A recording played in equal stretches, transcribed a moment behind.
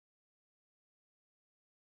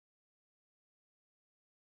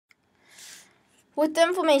With the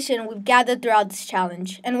information we've gathered throughout this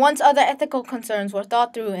challenge, and once other ethical concerns were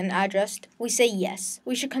thought through and addressed, we say yes.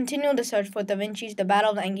 We should continue the search for Da Vinci's The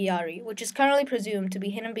Battle of Anghiari, which is currently presumed to be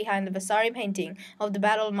hidden behind the Vasari painting of the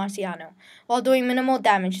Battle of Marciano, while doing minimal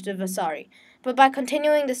damage to Vasari. But by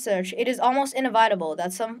continuing the search, it is almost inevitable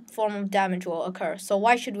that some form of damage will occur, so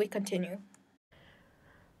why should we continue?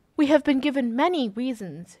 We have been given many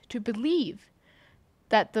reasons to believe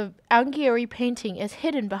that the Anghiari painting is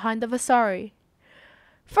hidden behind the Vasari.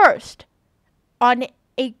 First, on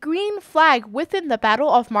a green flag within the Battle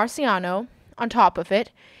of Marciano, on top of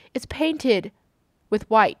it, is painted with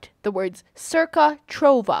white the words Cerca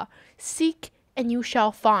Trova, seek and you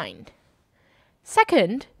shall find.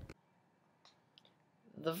 Second,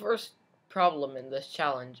 The first problem in this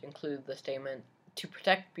challenge included the statement, "To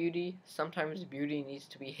protect beauty, sometimes beauty needs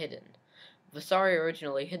to be hidden." Vasari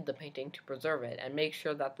originally hid the painting to preserve it and make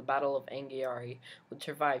sure that the Battle of Anghiari would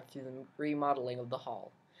survive through the remodeling of the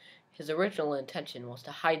hall. His original intention was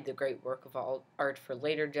to hide the great work of art for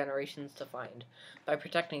later generations to find, by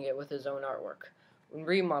protecting it with his own artwork. When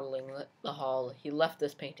remodeling the hall, he left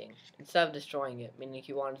this painting, instead of destroying it, meaning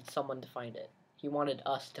he wanted someone to find it. He wanted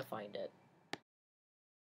us to find it.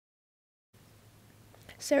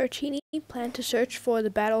 Saraceni planned to search for the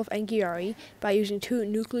Battle of Anghiari by using two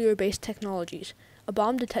nuclear-based technologies, a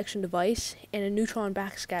bomb detection device and a neutron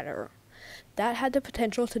backscatterer. That had the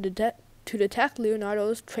potential to detect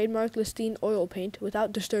Leonardo's trademark Listine oil paint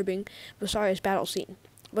without disturbing Vasari's battle scene.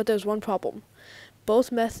 But there's one problem.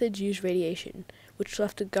 Both methods use radiation, which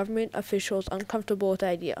left the government officials uncomfortable with the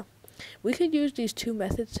idea. We could use these two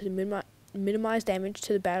methods to minimize damage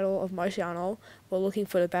to the Battle of Marciano while looking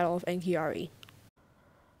for the Battle of Anghiari.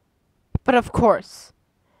 but of course,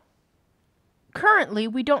 currently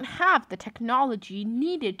we don't have the technology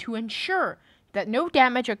needed to ensure that no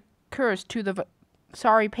damage occurs to the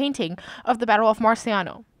Vasari painting of the Battle of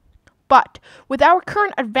Marciano. But with our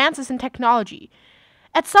current advances in technology,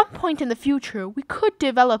 at some point in the future, we could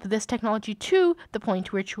develop this technology to the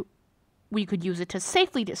point which we could use it to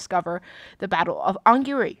safely discover the Battle of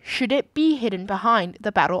Anghiari, should it be hidden behind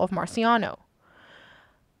the Battle of Marciano.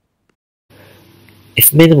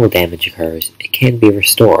 If minimal damage occurs, it can be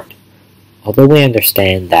restored. Although we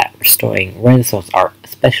understand that restoring Renaissance art,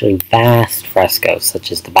 especially vast frescoes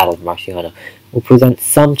such as the Battle of Marciano, will present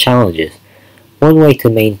some challenges, one way to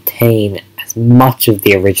maintain as much of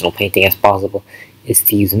the original painting as possible is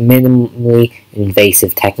to use minimally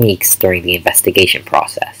invasive techniques during the investigation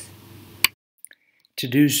process. To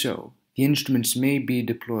do so, the instruments may be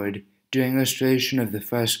deployed during restoration of the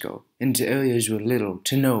fresco into areas where little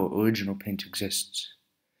to no original paint exists,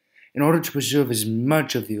 in order to preserve as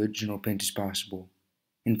much of the original paint as possible.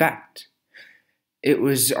 In fact, it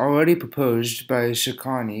was already proposed by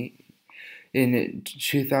Cercani in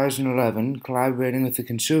 2011, collaborating with the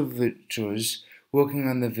conservators working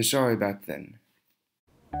on the Vasari back then.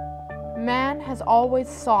 Man has always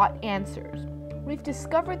sought answers. We've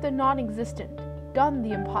discovered the non-existent, done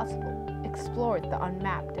the impossible, explored the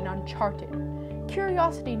unmapped and uncharted.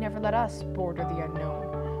 Curiosity never let us border the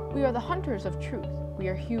unknown. We are the hunters of truth. We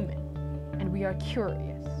are human, and we are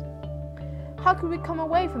curious. How could we come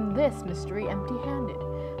away from this mystery empty-handed?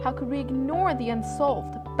 How could we ignore the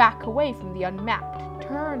unsolved, back away from the unmapped,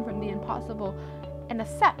 turn from the impossible, and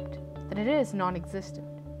accept that it is non-existent?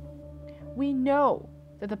 We know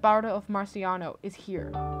that the Battle of Marciano is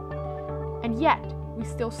here, and yet we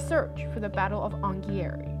still search for the Battle of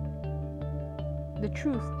Anghiari. The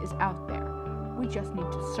truth is out there. We just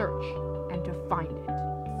need to search and to find it.